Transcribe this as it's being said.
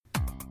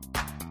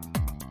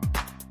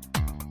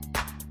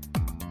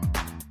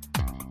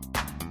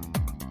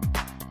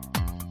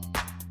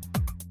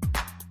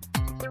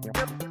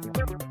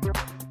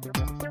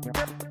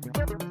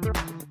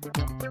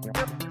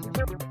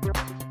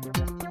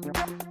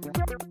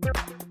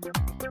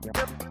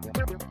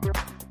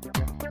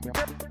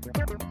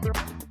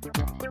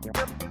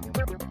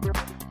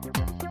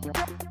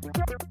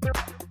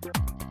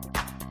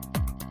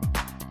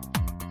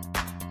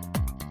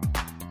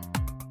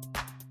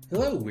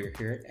Hello, we're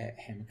here at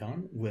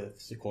HamaCon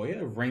with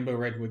Sequoia of Rainbow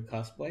Redwood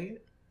Cosplay.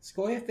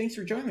 Sequoia, thanks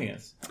for joining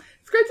us.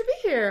 It's great to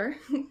be here.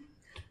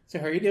 So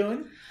how are you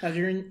doing? How's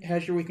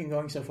your weekend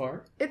going so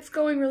far? It's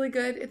going really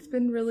good. It's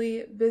been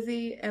really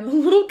busy and a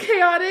little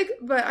chaotic,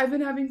 but I've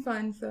been having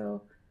fun,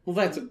 so. Well,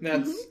 that's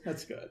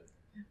good.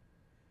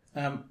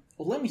 Well,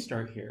 let me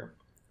start here.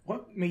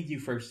 What made you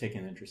first take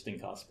an interest in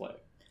cosplay?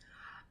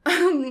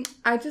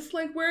 I just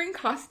like wearing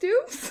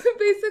costumes,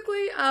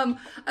 basically.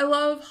 I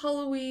love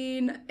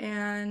Halloween,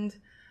 and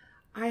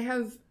I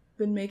have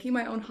been making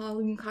my own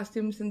Halloween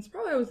costumes since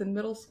probably I was in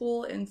middle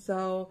school, and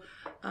so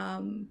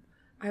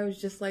I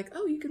was just like,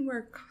 oh, you can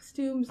wear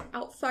costumes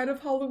outside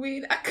of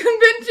Halloween at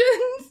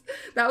conventions.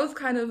 That was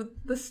kind of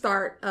the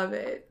start of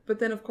it. But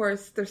then, of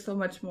course, there's so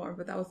much more,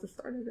 but that was the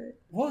start of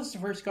it. What was the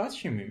first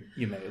costume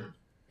you made?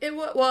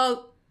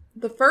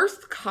 The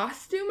first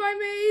costume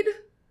I made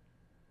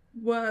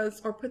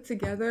was, or put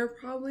together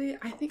probably,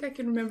 I think I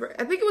can remember.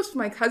 I think it was for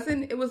my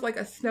cousin. It was like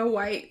a Snow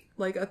White,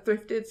 like a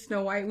thrifted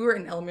Snow White. We were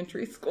in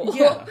elementary school.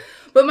 Yeah.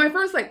 But my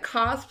first like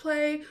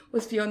cosplay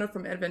was Fiona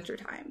from Adventure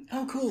Time.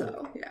 Oh, cool.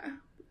 So,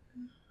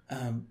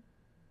 yeah.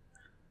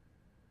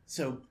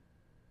 So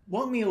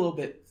walk me a little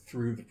bit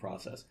through the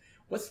process.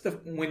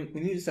 When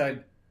you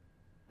decide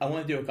I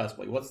want to do a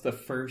cosplay, what's the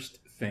first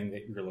thing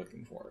that you're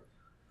looking for?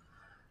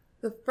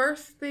 The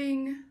first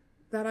thing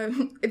that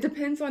it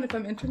depends on if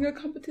I'm entering a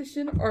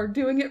competition or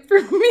doing it for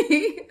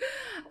me.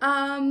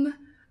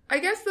 I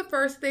guess the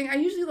first thing, I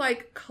usually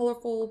like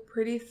colorful,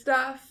 pretty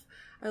stuff.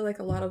 I like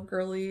a lot of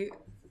girly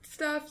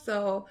stuff,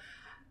 so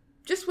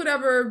just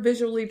whatever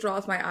visually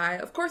draws my eye.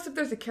 Of course, if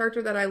there's a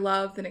character that I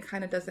love, then it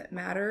kind of doesn't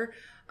matter.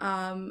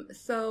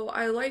 So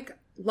I like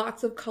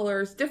lots of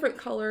colors, different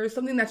colors,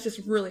 something that's just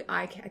really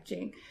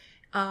eye-catching.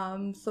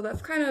 So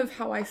that's kind of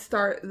how I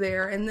start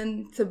there. And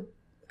then to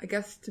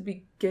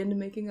begin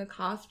making a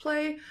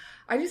cosplay,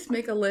 I just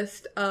make a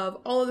list of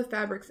all of the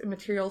fabrics and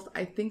materials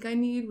I think I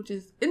need, which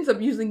ends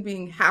up usually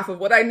being half of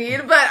what I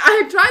need, but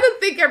I try to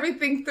think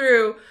everything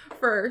through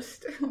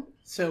first.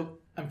 So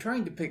I'm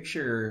trying to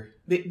picture,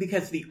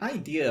 because the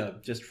idea,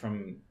 just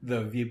from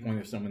the viewpoint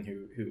of someone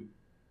who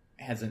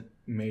hasn't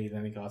made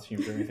any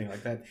costumes or anything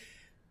like that,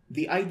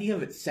 the idea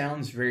of it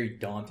sounds very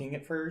daunting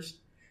at first.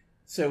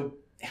 So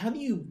how do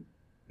you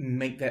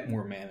make that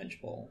more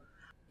manageable?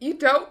 You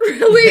don't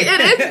really.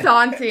 It is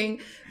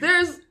daunting.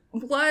 There's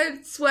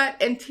blood, sweat,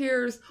 and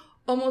tears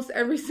almost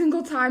every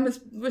single time,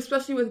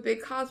 especially with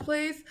big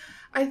cosplays.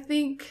 I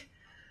think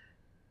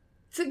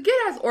to get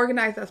as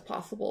organized as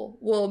possible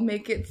will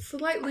make it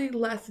slightly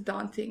less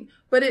daunting,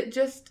 but it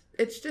just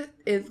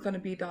is going to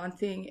be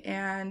daunting.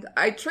 And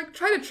I try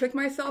to trick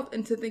myself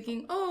into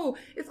thinking, oh,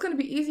 it's going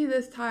to be easy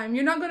this time.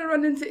 You're not going to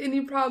run into any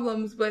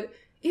problems. But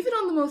even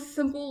on the most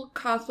simple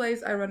cosplays,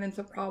 I run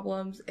into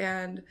problems.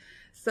 And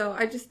so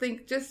I just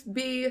think just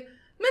be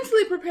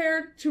mentally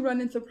prepared to run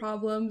into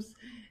problems.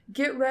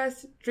 Get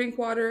rest, drink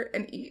water,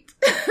 and eat.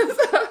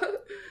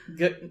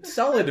 Good,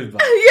 solid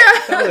advice.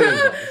 Yeah. Solid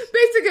advice.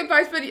 Basic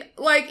advice,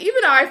 but like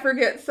even I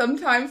forget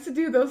sometimes to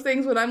do those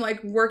things when I'm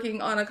like working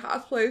on a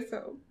cosplay.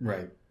 So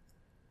right.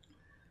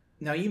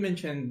 Now you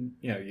mentioned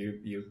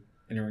you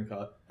entering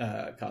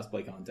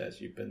cosplay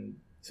contests. You've been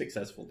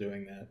successful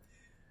doing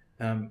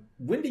that.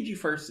 When did you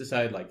first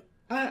decide like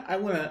I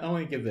want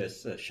to give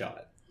this a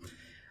shot?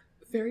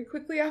 Very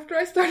quickly after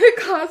I started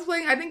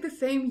cosplaying. I think the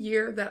same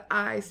year that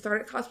I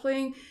started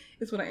cosplaying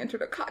is when I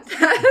entered a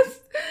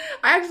contest.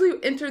 I actually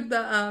entered the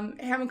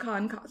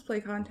HamaCon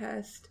cosplay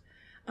contest.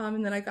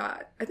 And then I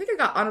think I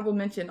got honorable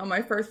mention on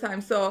my first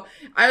time. So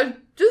I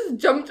just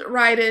jumped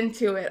right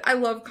into it. I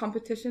love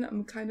competition.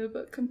 I'm kind of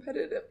a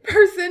competitive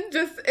person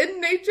just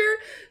in nature.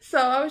 So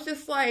I was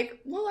just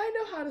like, well, I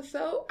know how to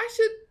sew. I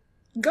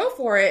should go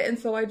for it. And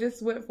so I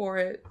just went for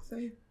it.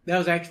 So that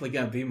was actually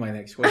going to be my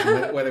next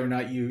question, whether or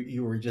not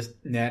you were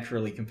just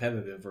naturally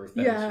competitive or if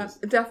that was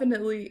just...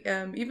 definitely.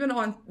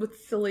 Even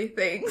with silly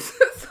things.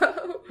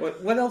 So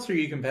what else are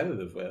you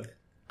competitive with?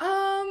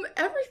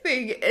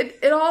 Everything.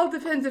 It all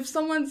depends. If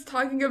someone's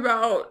talking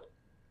about,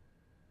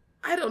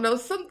 I don't know,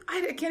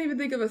 I can't even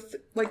think of a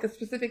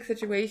specific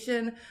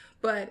situation,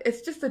 but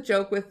it's just a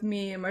joke with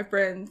me and my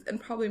friends and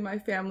probably my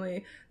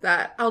family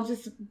that I'll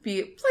just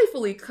be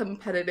playfully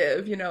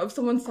competitive. If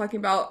someone's talking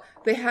about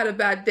they had a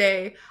bad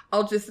day,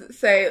 I'll just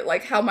say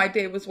like how my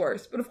day was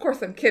worse. But of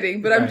course I'm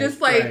kidding, but I'm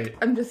just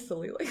I'm just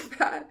silly like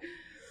that.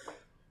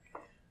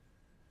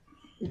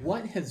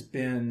 What has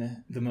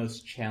been the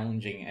most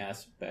challenging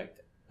aspect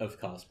of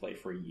cosplay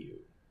for you?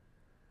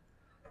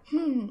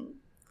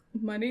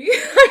 Money,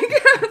 I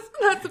guess.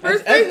 That's the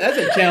first thing. That's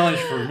a challenge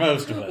for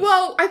most of us.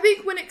 Well, I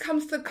think when it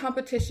comes to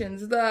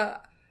competitions,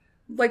 now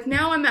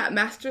I'm at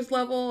master's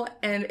level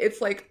and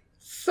it's like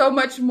so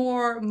much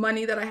more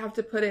money that I have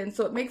to put in.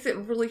 So it makes it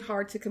really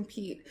hard to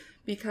compete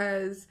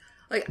because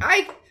like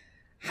I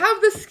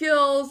have the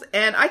skills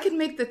and I can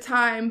make the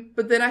time,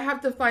 but then I have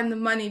to find the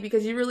money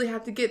because you really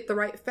have to get the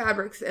right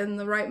fabrics and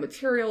the right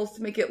materials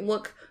to make it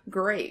look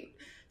great.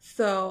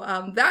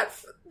 So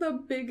that's the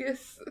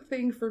biggest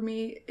thing for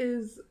me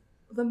is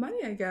the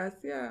money, I guess.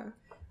 Yeah.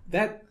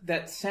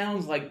 That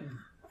sounds like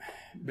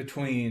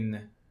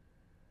between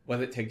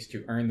what it takes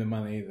to earn the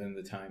money, then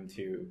the time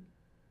to,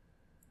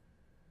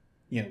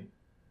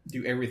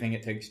 do everything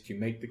it takes to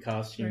make the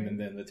costume, Right. and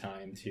then the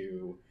time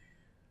to,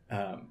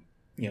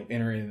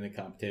 enter it in the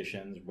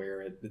competitions,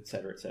 wear it, et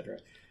cetera, et cetera.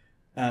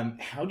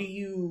 How do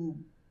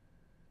you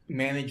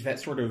manage that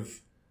sort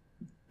of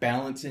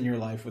balance in your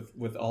life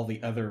with all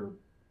the other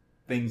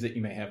things that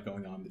you may have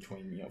going on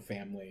between,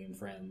 family and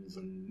friends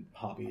and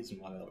hobbies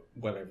and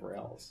whatever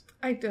else?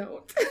 I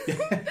don't.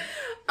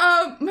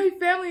 My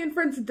family and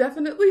friends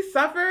definitely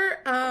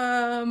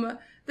suffer.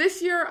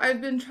 This year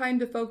I've been trying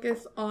to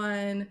focus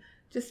on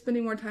just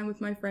spending more time with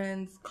my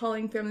friends,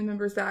 calling family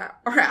members that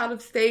are out of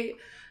state.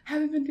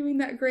 Haven't been doing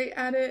that great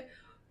at it,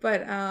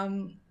 but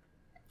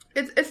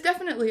it's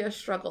definitely a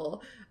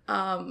struggle.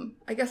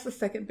 I guess the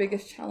second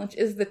biggest challenge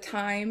is the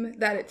time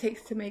that it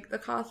takes to make the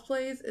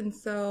cosplays, and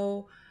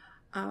so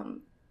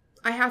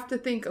I have to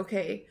think,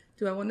 okay,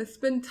 do I want to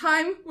spend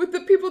time with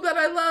the people that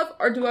I love,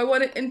 or do I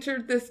want to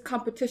enter this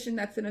competition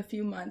that's in a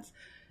few months?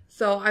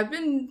 So I've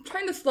been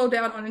trying to slow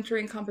down on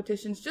entering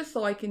competitions just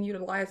so I can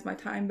utilize my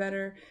time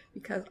better,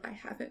 because I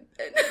haven't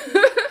been.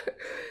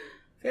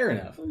 Fair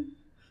enough.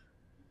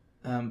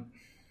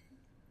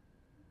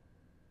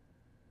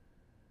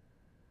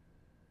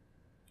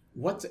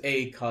 What's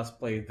a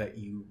cosplay that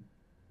you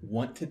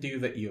want to do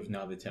that you have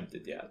not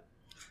attempted yet?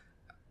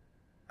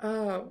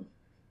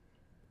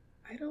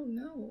 I don't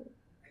know.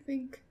 I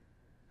think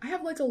I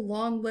have like a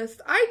long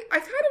list. I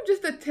kind of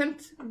just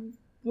attempt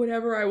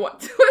whatever I want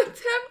to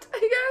attempt, I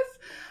guess.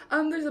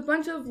 There's a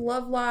bunch of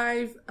Love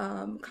Live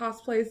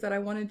cosplays that I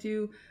want to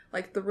do,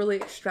 like the really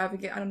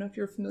extravagant. I don't know if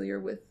you're familiar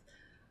with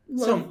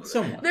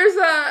Somewhat.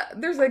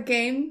 There's a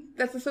game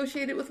that's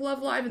associated with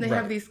Love Live, and they Right.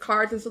 have these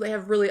cards, and so they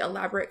have really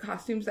elaborate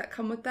costumes that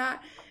come with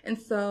that. And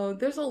so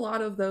there's a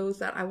lot of those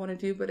that I want to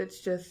do, but it's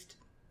just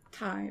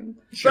time.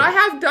 Sure. But I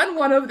have done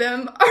one of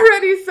them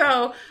already,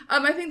 so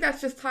I think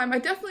that's just time. I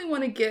definitely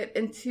want to get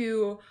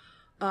into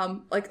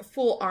like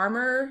full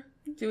armor,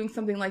 doing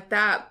something like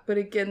that. But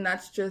again,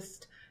 that's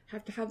just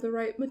have to have the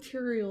right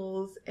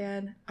materials,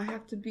 and I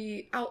have to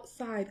be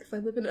outside because I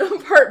live in an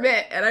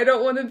apartment and I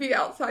don't want to be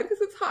outside because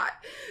it's hot.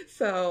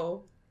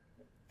 So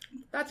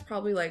that's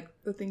probably like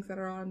the things that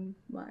are on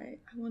I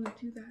want to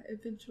do that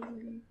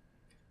eventually.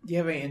 Do you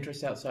have any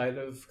interest outside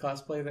of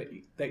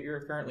cosplay that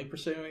you're currently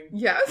pursuing?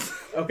 Yes.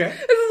 Okay. This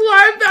is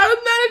why I'm bad with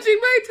managing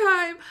my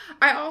time.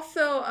 I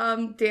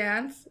also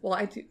dance. Well,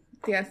 I do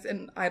dance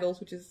in idols,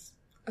 which is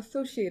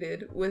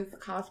associated with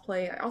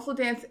cosplay. I also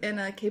dance in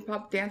a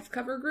K-pop dance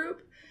cover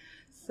group.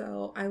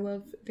 So I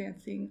love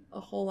dancing a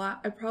whole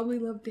lot. I probably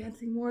love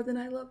dancing more than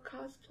I love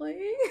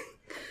cosplaying.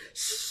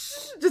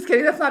 Shh, just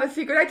kidding. That's not a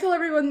secret. I tell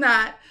everyone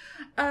that.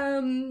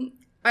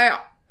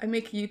 I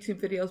make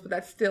YouTube videos, but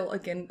that's still,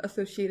 again,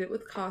 associated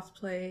with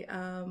cosplay.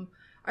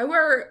 I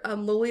wear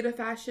Lolita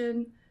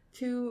fashion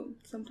too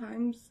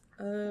sometimes.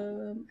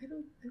 I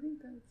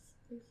think that's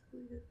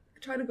basically it. I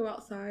try to go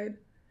outside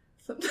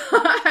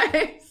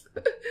sometimes.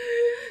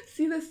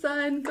 See the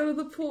sun, go to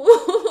the pool.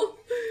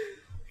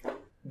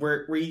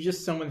 Were you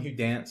just someone who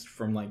danced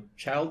from like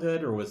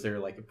childhood, or was there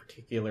like a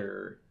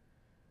particular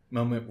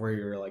moment where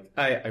you're like,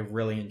 I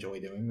really enjoy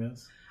doing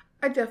this?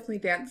 I definitely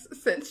dance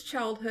since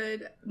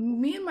childhood.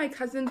 Me and my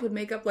cousins would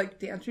make up like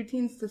dance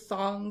routines to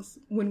songs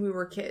when we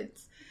were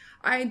kids.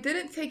 I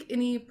didn't take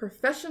any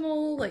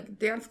professional like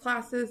dance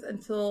classes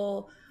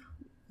until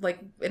like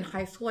in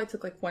high school. I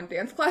took like one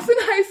dance class in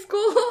high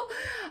school.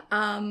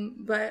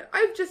 But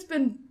I've just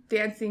been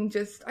dancing.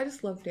 I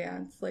just love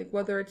dance. Like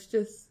whether it's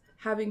just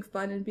having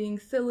fun and being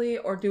silly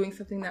or doing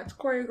something that's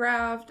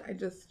choreographed.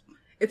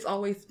 It's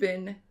always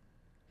been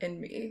in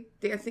me,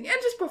 dancing and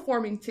just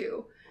performing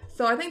too.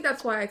 So I think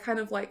that's why I kind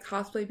of like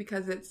cosplay,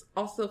 because it's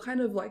also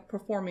kind of like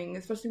performing,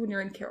 especially when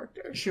you're in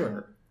character.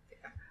 Sure.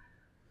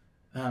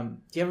 Yeah.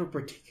 Do you have a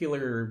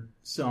particular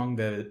song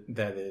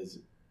that is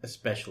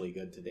especially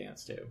good to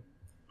dance to?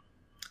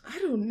 I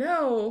don't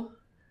know.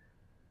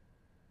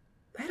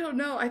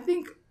 I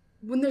think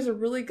when there's a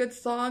really good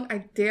song, I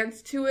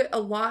dance to it a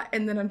lot,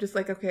 and then I'm just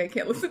like, okay, I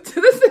can't listen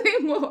to this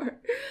anymore.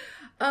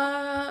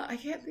 I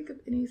can't think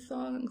of any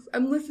songs.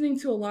 I'm listening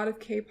to a lot of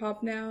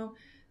K-pop now,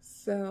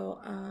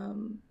 so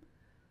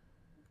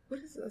what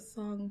is a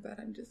song that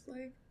I'm just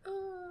like,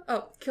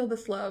 Kill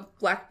This Love,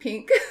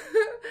 Blackpink.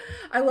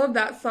 I love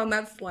that song.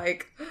 That's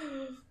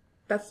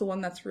the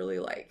one that's really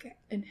like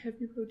in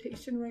heavy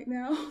rotation right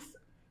now.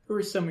 Who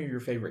are some of your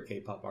favorite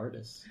K-pop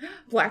artists?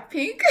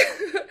 Blackpink.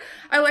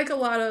 I like a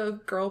lot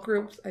of girl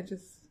groups.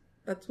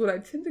 That's what I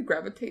tend to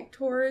gravitate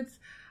towards.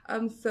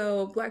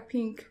 So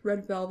Blackpink,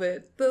 Red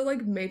Velvet, the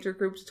like major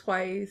groups,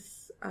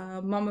 Twice,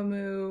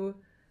 Mamamoo,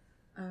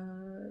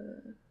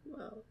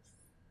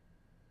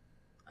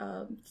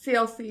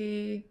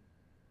 CLC,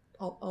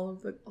 all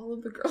of the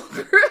girl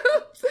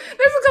groups.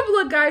 There's a couple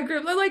of guy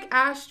groups. I like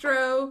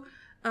Astro.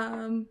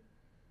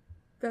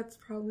 That's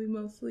probably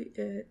mostly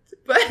it.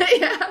 But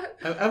yeah.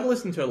 I've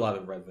listened to a lot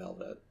of Red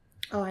Velvet.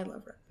 Oh, I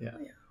love Red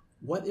Velvet. Yeah.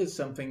 What is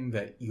something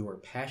that you are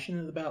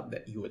passionate about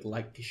that you would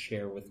like to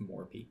share with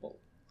more people?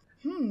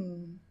 I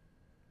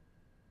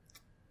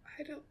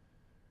don't...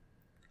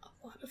 A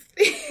lot of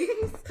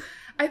things.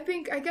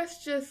 I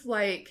guess just,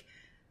 like,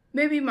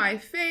 maybe my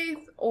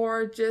faith,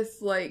 or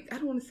just, like, I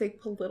don't want to say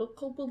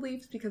political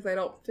beliefs, because I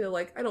don't feel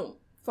like I don't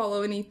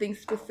follow anything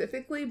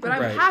specifically, but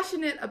I'm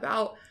passionate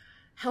about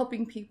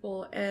helping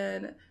people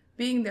and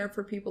being there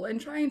for people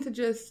and trying to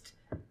just,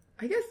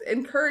 I guess,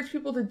 encourage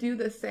people to do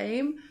the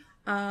same.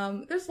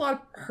 There's a lot of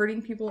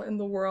hurting people in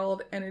the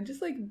world, and it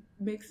just, like,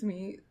 makes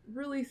me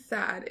really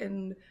sad,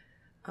 and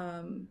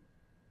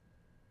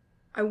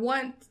I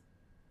want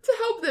to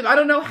help them. I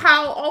don't know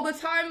how all the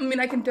time. I mean,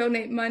 I can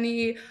donate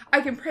money, I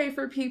can pray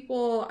for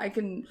people, I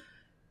can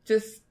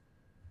just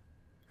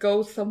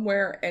go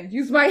somewhere and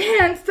use my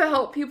hands to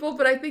help people,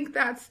 but I think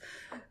that's,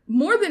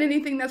 more than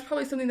anything, that's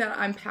probably something that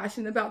I'm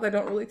passionate about that I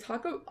don't really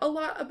talk a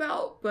lot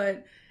about,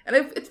 and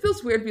it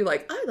feels weird to be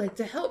like, I like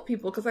to help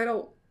people, because I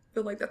don't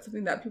feel like that's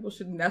something that people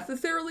should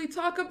necessarily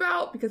talk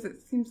about, because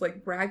it seems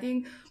like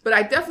bragging, but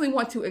I definitely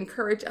want to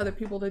encourage other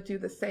people to do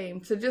the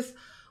same, to just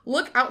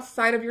look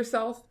outside of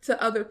yourself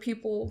to other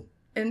people,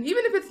 and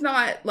even if it's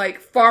not, like,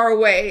 far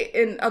away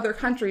in other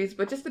countries,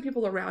 but just the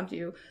people around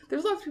you.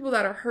 There's lots of people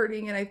that are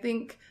hurting, and I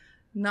think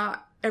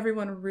not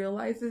everyone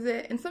realizes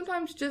it, and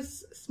sometimes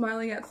just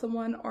smiling at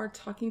someone or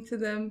talking to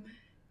them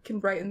can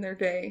brighten their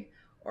day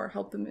or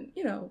help them, and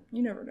you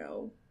never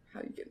know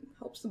how you can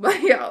help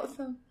somebody out.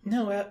 So.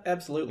 No,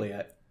 absolutely.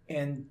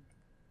 And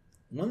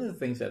one of the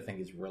things I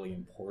think is really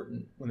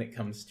important when it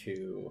comes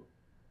to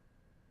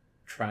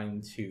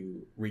trying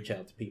to reach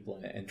out to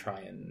people and try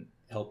and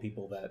help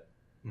people that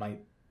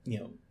might,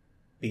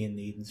 be in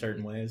need in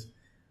certain ways.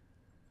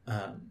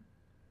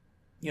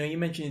 You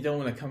mentioned you don't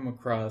want to come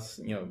across,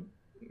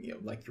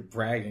 like you're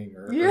bragging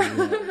or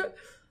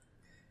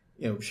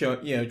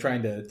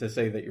trying to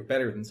say that you're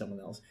better than someone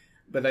else.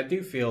 But I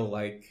do feel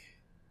like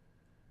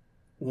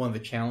one of the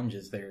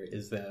challenges there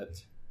is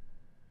that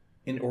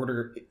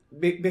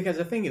because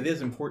I think it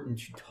is important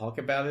to talk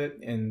about it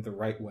in the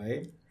right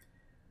way,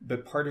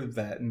 but part of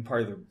that, and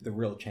part of the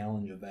real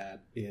challenge of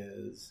that,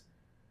 is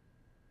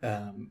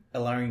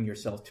allowing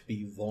yourself to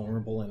be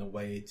vulnerable in a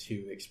way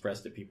to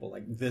express to people,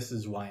 like, this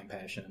is why I'm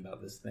passionate about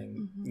this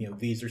thing. Mm-hmm.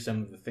 These are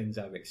some of the things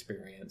I've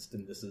experienced,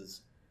 and this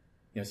is,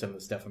 some of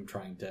the stuff I'm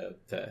trying to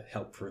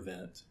help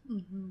prevent.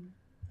 Mm-hmm.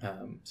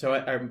 So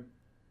I'm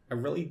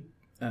really,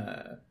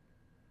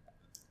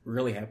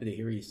 really happy to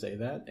hear you say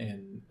that,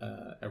 and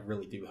I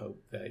really do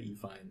hope that you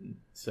find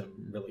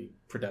some really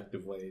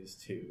productive ways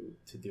to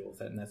deal with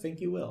that, and I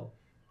think you will.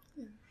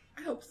 Yeah,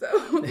 I hope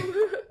so.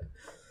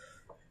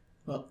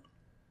 Well,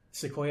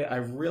 Sequoia, I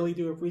really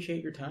do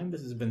appreciate your time.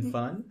 This has been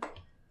fun.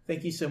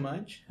 Thank you so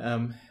much.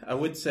 I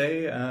would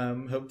say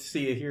hope to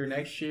see you here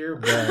next year,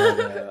 but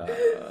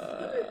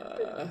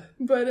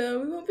we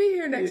won't be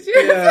here next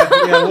year.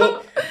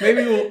 Yeah.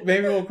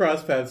 Maybe we'll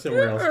cross paths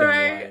somewhere else. All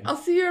right. I'll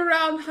see you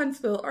around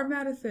Huntsville or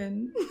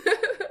Madison.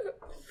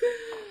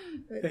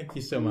 Thank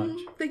you so much.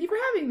 Thank you for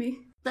having me.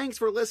 Thanks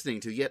for listening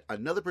to yet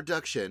another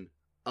production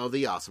of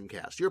the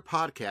AwesomeCast, your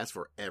podcast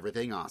for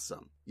everything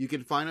awesome. You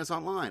can find us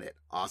online at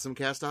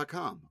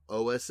awesomecast.com,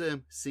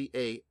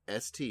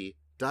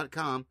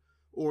 OSMCAST.com,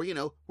 or,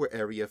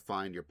 wherever you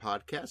find your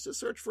podcast, just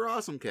search for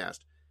AwesomeCast.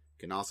 You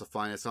can also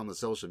find us on the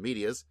social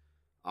medias,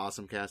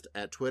 AwesomeCast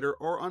at Twitter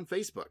or on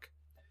Facebook.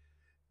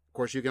 Of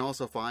course, you can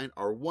also find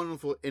our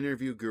wonderful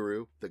interview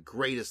guru, the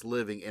greatest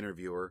living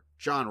interviewer,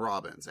 John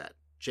Robbins, at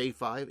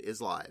J5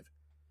 is Live.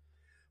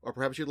 Or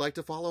perhaps you'd like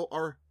to follow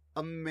our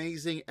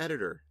amazing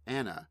editor,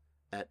 Anna,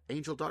 at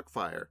Angel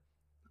Darkfire,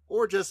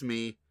 or just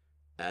me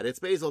at It's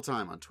Basil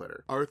Time on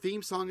Twitter. Our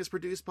theme song is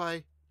produced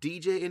by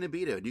DJ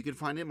Inabito, and you can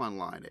find him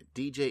online at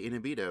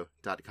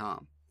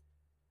djinabito.com.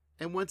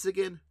 And once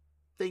again,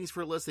 thanks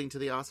for listening to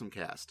the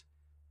AwesomeCast.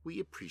 We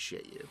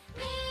appreciate you.